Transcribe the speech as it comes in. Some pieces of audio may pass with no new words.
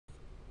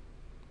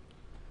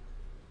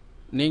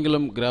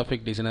நீங்களும்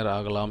graphic designer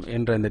ஆகலாம்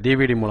என்ற இந்த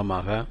டிவிடி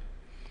மூலமாக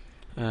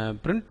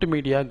பிரிண்ட்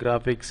மீடியா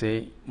கிராஃபிக்ஸை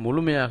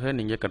முழுமையாக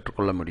நீங்கள்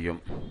கற்றுக்கொள்ள முடியும்.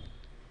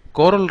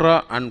 CorelDraw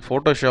அண்ட்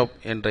ஃபோட்டோஷாப்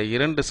என்ற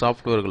இரண்டு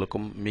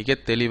சாஃப்ட்வேர்களுக்கும் மிக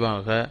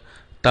தெளிவாக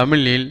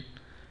தமிழில்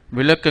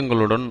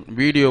விளக்கங்களுடன்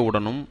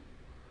வீடியோவுடனும்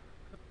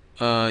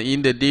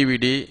இந்த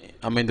டிவிடி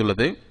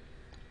அமைந்துள்ளது.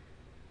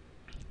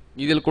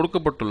 இதில்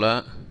கொடுக்கப்பட்டுள்ள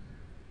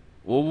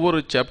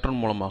ஒவ்வொரு சாப்டர்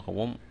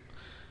மூலமாகவும்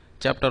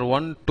சாப்டர்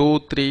 1, 2,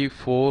 3,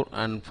 4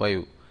 and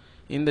 5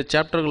 இந்த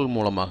சாப்டர்கள்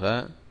மூலமாக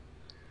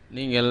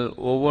நீங்கள்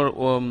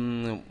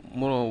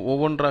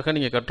ஒவ்வொன்றாக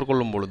நீங்கள்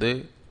கற்றுக்கொள்ளும் பொழுது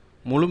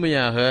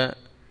முழுமையாக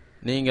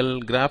நீங்கள்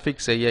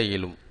கிராஃபிக்ஸ் செய்ய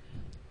இயலும்.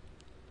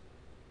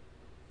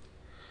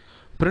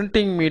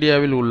 பிரிண்டிங்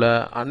மீடியாவில் உள்ள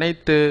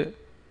அனைத்து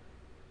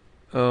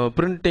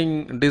பிரிண்டிங்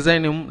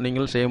டிசைனும்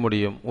நீங்கள் செய்ய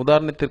முடியும்.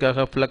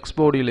 உதாரணத்திற்காக flex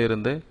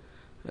போர்டிலிருந்து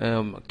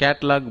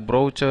catalogue,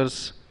 brochures,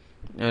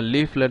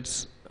 leaflets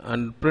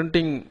and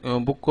printing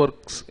book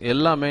works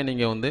எல்லாமே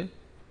நீங்கள்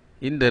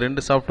இந்த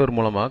ரெண்டு சாஃப்ட்வேர்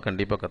மூலமாக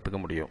கண்டிப்பாக கற்றுக்க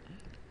முடியும்.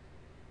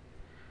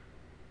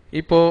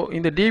 இப்போது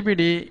இந்த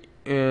டிவிடி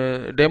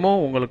டெமோ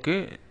உங்களுக்கு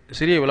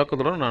சிறிய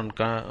விளக்கத்துடன் நான்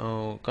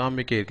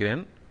காமிக்க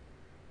இருக்கிறேன்.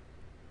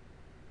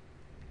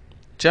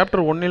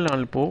 சாப்டர் 1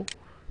 நான் இப்போது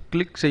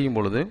கிளிக் செய்யும்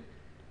பொழுது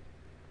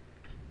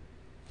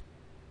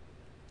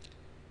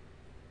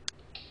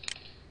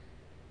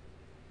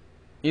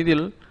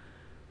இதில்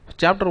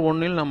சாப்டர்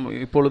 1 நாம்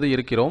இப்பொழுது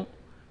இருக்கிறோம்.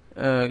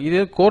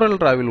 இதில்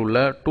CorelDrawவில் உள்ள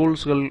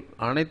டூல்ஸ்கள்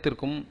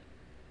அனைத்திற்கும்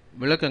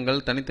விளக்கங்கள்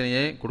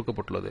தனித்தனியே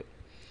கொடுக்கப்பட்டுள்ளது.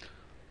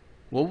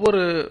 ஒவ்வொரு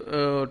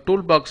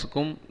டூல்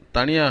பாக்ஸுக்கும்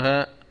தனியாக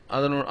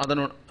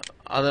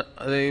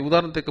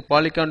உதாரணத்துக்கு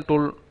பாலிகான்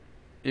டூல்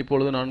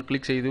இப்பொழுது நான்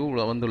கிளிக் செய்து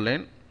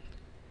வந்துள்ளேன்.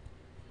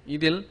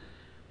 இதில்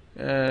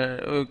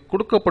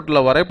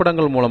கொடுக்கப்பட்டுள்ள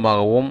வரைபடங்கள்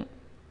மூலமாகவும்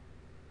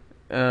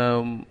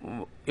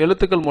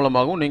எழுத்துக்கள்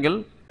மூலமாகவும் நீங்கள்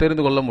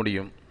தெரிந்து கொள்ள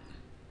முடியும்.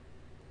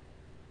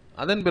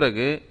 அதன்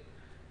பிறகு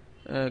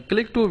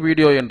கிளிக் டு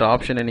வீடியோ என்ற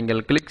ஆப்ஷனை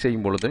நீங்கள் கிளிக்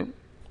செய்யும் பொழுது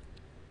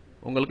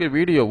உங்களுக்கு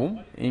வீடியோவும்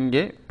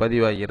இங்கே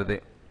பதிவாகிறது.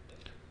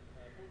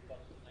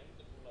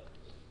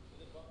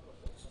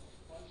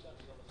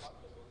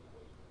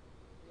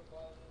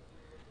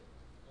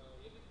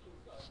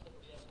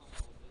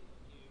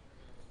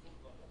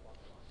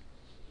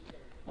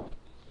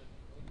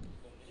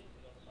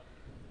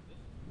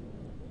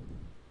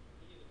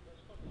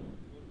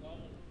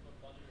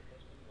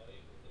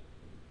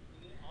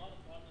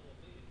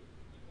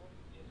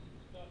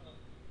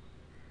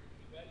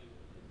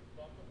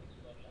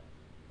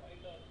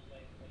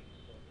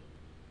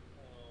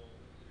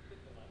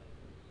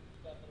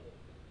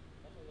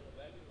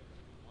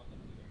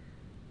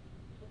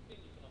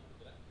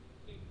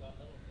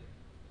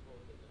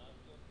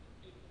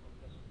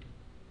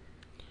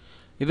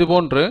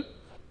 இதுபோன்று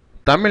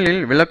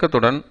தமிழில்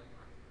விளக்கத்துடன்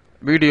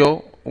வீடியோ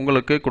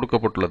உங்களுக்கு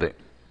கொடுக்கப்பட்டுள்ளது.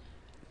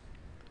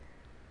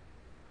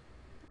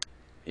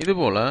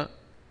 இதுபோல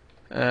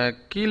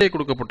கீழே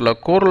கொடுக்கப்பட்டுள்ள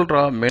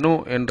CorelDraw மெனு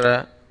என்ற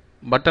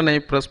பட்டனை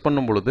பிரஸ்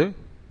பண்ணும் பொழுது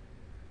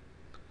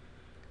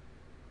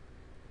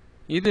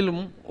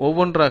இதிலும்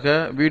ஒவ்வொன்றாக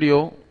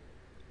வீடியோ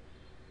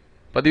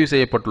பதிவு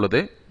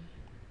செய்யப்பட்டுள்ளது.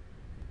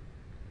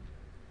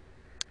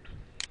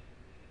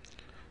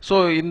 ஸோ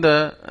இந்த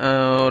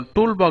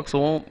டூல்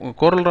பாக்ஸும்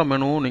CorelDraw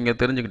மெனுவும் நீங்கள்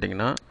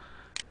தெரிஞ்சுக்கிட்டிங்கன்னா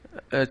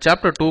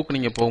சாப்டர் 2க்கு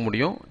நீங்கள் போக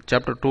முடியும்.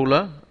 சாப்டர் 2ல்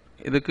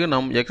இதுக்கு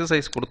நாம்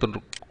எக்ஸசைஸ்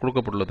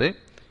கொடுக்கப்பட்டுள்ளது.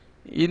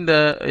 இந்த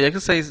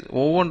எக்ஸசைஸ்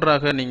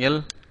ஒவ்வொன்றாக நீங்கள்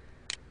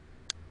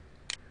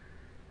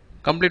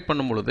கம்ப்ளீட்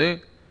பண்ணும் பொழுது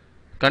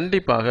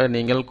கண்டிப்பாக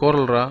நீங்கள்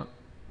CorelDraw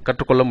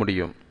கற்றுக்கொள்ள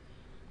முடியும்.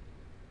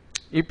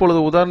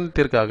 இப்பொழுது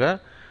உதாரணத்திற்காக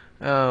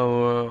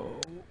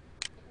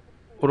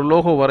ஒரு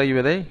லோகோ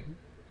வரைவதை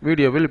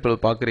வீடியோவில்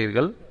இப்பொழுது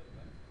பார்க்கிறீர்கள்.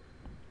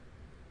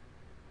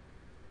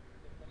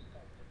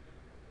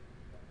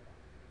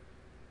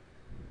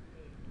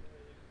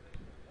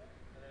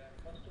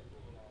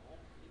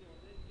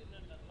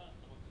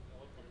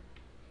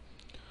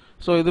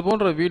 ஸோ இது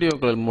போன்ற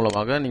வீடியோக்கள்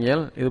மூலமாக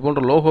நீங்கள் இது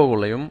போன்ற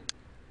லோகோகளையும்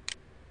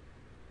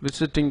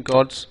visiting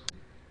cards,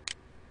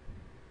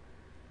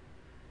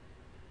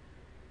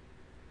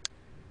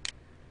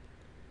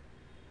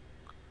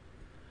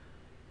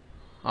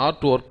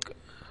 art work,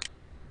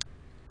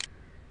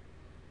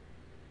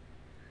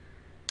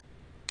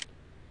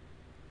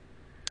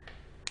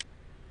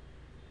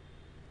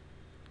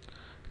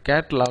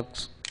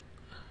 catalogues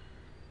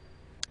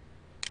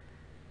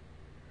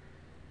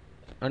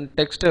and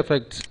text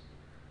effects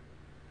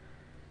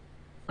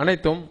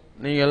அனைத்தும்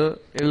நீங்கள்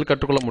இதில்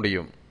கற்றுக்கொள்ள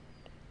முடியும்.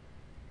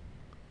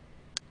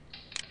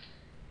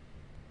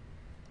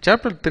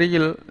 சாப்டர்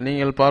 3ல்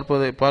நீங்கள்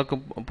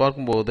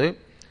பார்க்கும்போது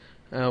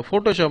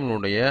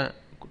ஃபோட்டோஷாப்பினுடைய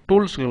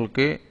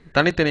டூல்ஸ்களுக்கு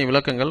தனித்தனி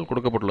விளக்கங்கள்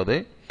கொடுக்கப்பட்டுள்ளது.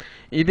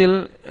 இதில்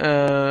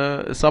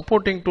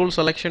supporting tool,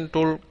 selection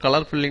tool,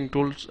 colour filling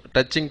tools,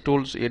 touching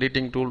tools,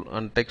 editing tool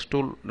and text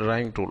tool,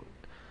 drawing tool,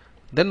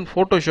 then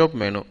Photoshop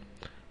menu,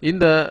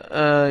 இந்த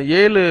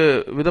 7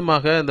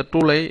 விதமாக இந்த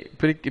டூலை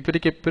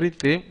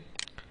பிரித்து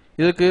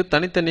இதற்கு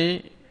தனித்தனி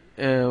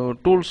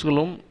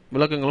டூல்ஸ்களும்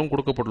விளக்கங்களும்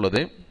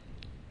கொடுக்கப்பட்டுள்ளது.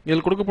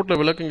 இதில் கொடுக்கப்பட்ட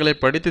விளக்கங்களை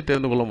படித்து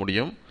தெரிந்து கொள்ள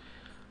முடியும்.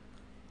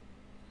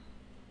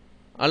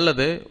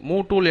 அல்லது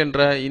மூவ் டூல்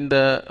என்ற இந்த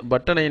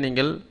பட்டனை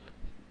நீங்கள்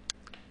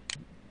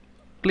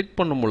கிளிக்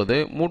பண்ணும் பொழுது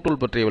மூவ்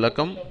டூல் பற்றிய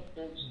விளக்கம்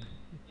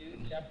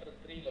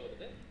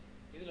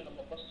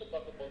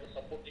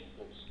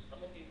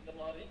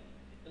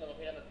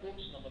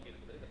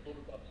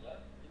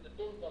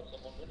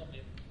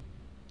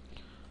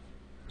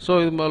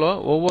இது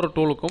மூலம் ஒவ்வொரு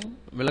டூலுக்கும்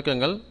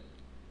விளக்கங்கள்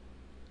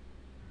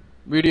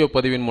வீடியோ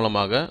பதிவின்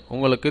மூலமாக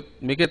உங்களுக்கு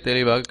மிக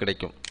தெளிவாக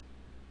கிடைக்கும்.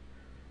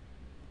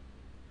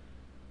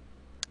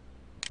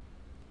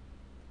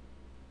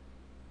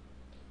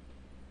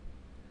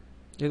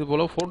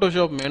 இதுபோல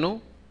போட்டோஷாப் மெனு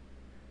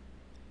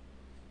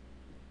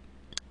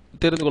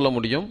தெரிந்து கொள்ள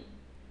முடியும்.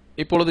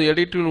 இப்பொழுது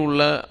எடிட்டில்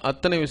உள்ள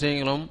அத்தனை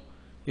விஷயங்களும்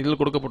இதில்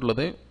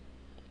கொடுக்கப்பட்டுள்ளது.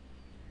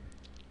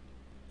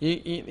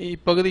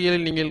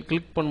 இப்பகுதியில் நீங்கள்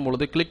கிளிக்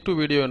பண்ணும்பொழுது கிளிக் டு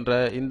வீடியோ என்ற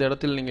இந்த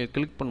இடத்தில் நீங்கள்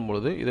கிளிக்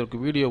பண்ணும்பொழுது இதற்கு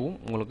வீடியோவும்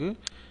உங்களுக்கு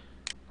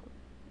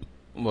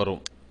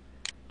வரும்.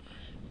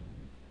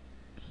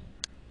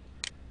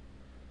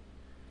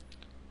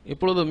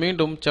 இப்பொழுது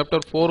மீண்டும்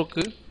சாப்டர்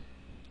 4க்கு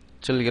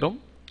செல்கிறோம்.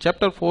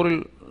 சாப்டர்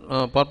 4இல்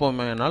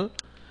பார்ப்போமேனால்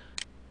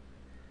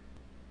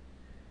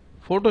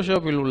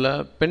போட்டோஷாப்பில் உள்ள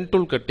பென்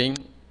டூல் கட்டிங்,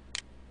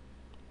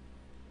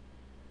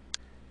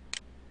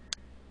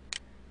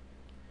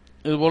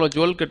 இதுபோல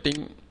ஜுவல்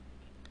கட்டிங்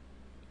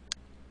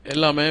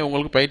எல்லாமே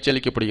உங்களுக்கு பயிற்சி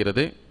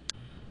அளிக்கப்படுகிறது.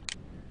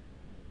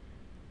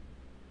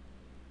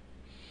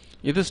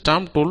 இது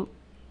ஸ்டாம்ப் டூல்.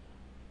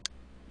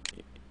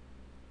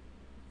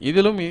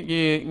 இதிலும்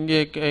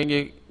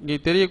இங்கே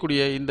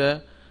தெரியக்கூடிய இந்த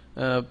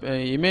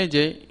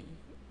இமேஜை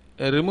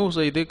ரிமூவ்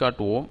செய்து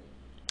காட்டுவோம்.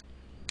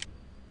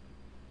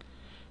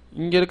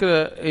 இங்கே இருக்கிற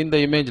இந்த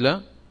இமேஜில்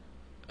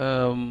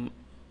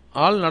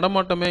ஆள்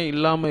நடமாட்டமே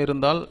இல்லாமல்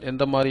இருந்தால்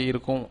எந்த மாதிரி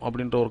இருக்கும்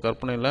அப்படின்ற ஒரு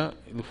கற்பனையில்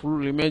இது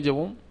ஃபுல்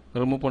இமேஜவும்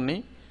ரிமூவ் பண்ணி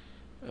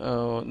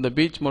இந்த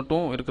பீச்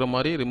மட்டும் இருக்கிற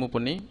மாதிரி ரிமூவ்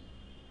பண்ணி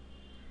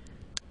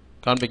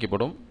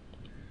காண்பிக்கப்படும்.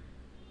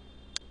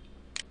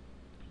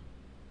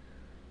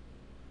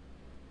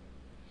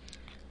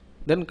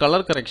 தென்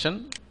colour correction,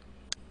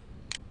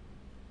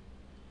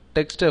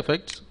 text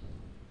effects,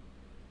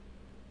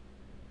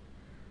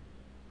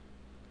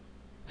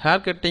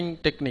 hair cutting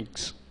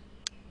techniques,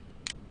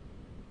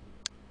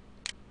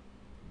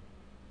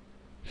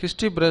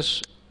 history brush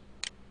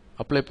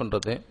apply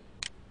பண்ணுறது,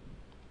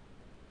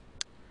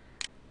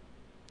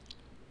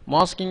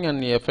 மாஸ்கிங்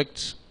அண்ட்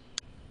எஃபெக்ட்ஸ்,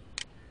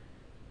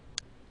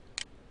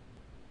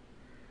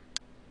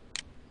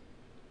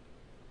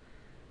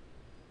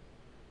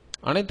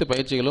 அனைத்து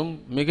பயிற்சிகளும்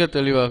மிக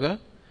தெளிவாக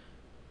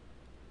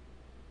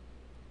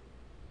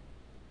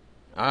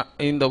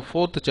இந்த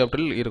 4th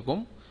சாப்டரில்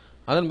இருக்கும்.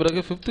 அதன்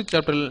பிறகு 5th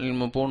சாப்டரில்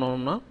நம்ம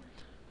போனோம்னா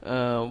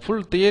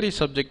ஃபுல் தியரி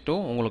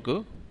சப்ஜெக்டும் உங்களுக்கு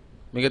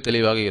மிக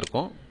தெளிவாக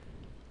இருக்கும்.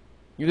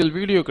 இதில்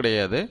வீடியோ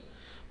கிடையாது,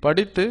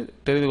 படித்து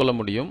தெரிந்து கொள்ள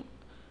முடியும்.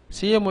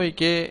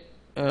 CMYK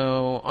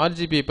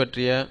RGB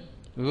பற்றிய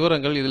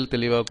விவரங்கள் இதில்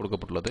தெளிவாக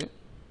கொடுக்கப்பட்டுள்ளது.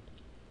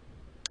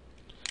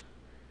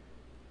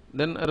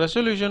 தென்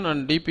ரெசல்யூஷன்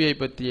அண்ட் DPI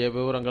பற்றிய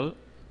விவரங்கள்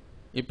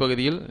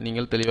இப்பகுதியில்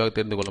நீங்கள் தெளிவாக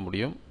தெரிந்து கொள்ள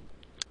முடியும்.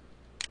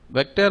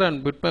 வெக்டர்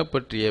அண்ட் பிட்மேப்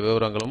பற்றிய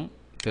விவரங்களும்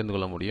தெரிந்து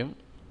கொள்ள முடியும்.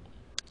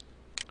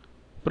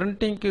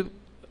 பிரிண்டிங்க்கு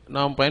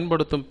நாம்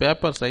பயன்படுத்தும்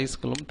பேப்பர்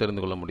சைஸ்களும்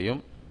தெரிந்து கொள்ள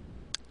முடியும்.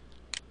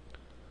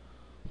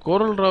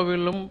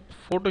 CorelDrawவிலும்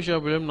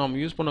போட்டோஷாப்பிலும் நாம்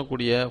யூஸ்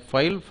பண்ணக்கூடிய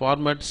ஃபைல்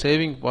ஃபார்மேட்,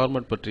 சேவிங்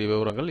ஃபார்மேட் பற்றிய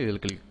விவரங்கள்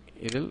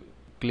இதில்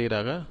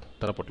கிளியராக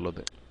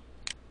தரப்பட்டுள்ளது.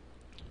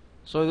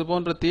 இது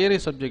போன்ற தியரி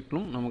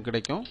சப்ஜெக்டும் நமக்கு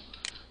கிடைக்கும்.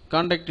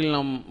 கான்டாக்டில்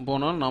நாம்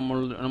போனால்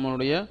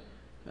நம்மளுடைய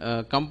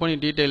கம்பெனி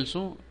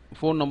டீட்டெயில்ஸும்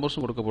ஃபோன்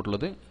நம்பர்ஸும்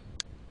கொடுக்கப்பட்டுள்ளது.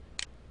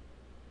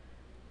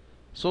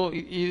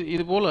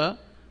 இதுபோல்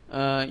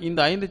இந்த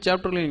 5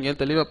 சாப்டர்களை நீங்கள்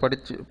தெளிவாக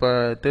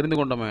தெரிந்து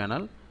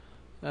கொண்டமையானால்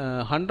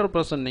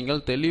 100%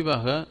 நீங்கள்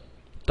தெளிவாக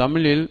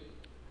தமிழில்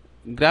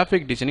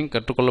கிராஃபிக் டிசைனிங்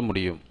கற்றுக்கொள்ள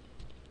முடியும்.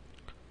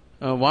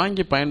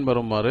 வாங்கி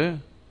பயன்பெறுமாறு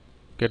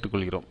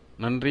கேட்டுக்கொள்கிறோம்.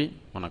 நன்றி,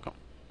 வணக்கம்.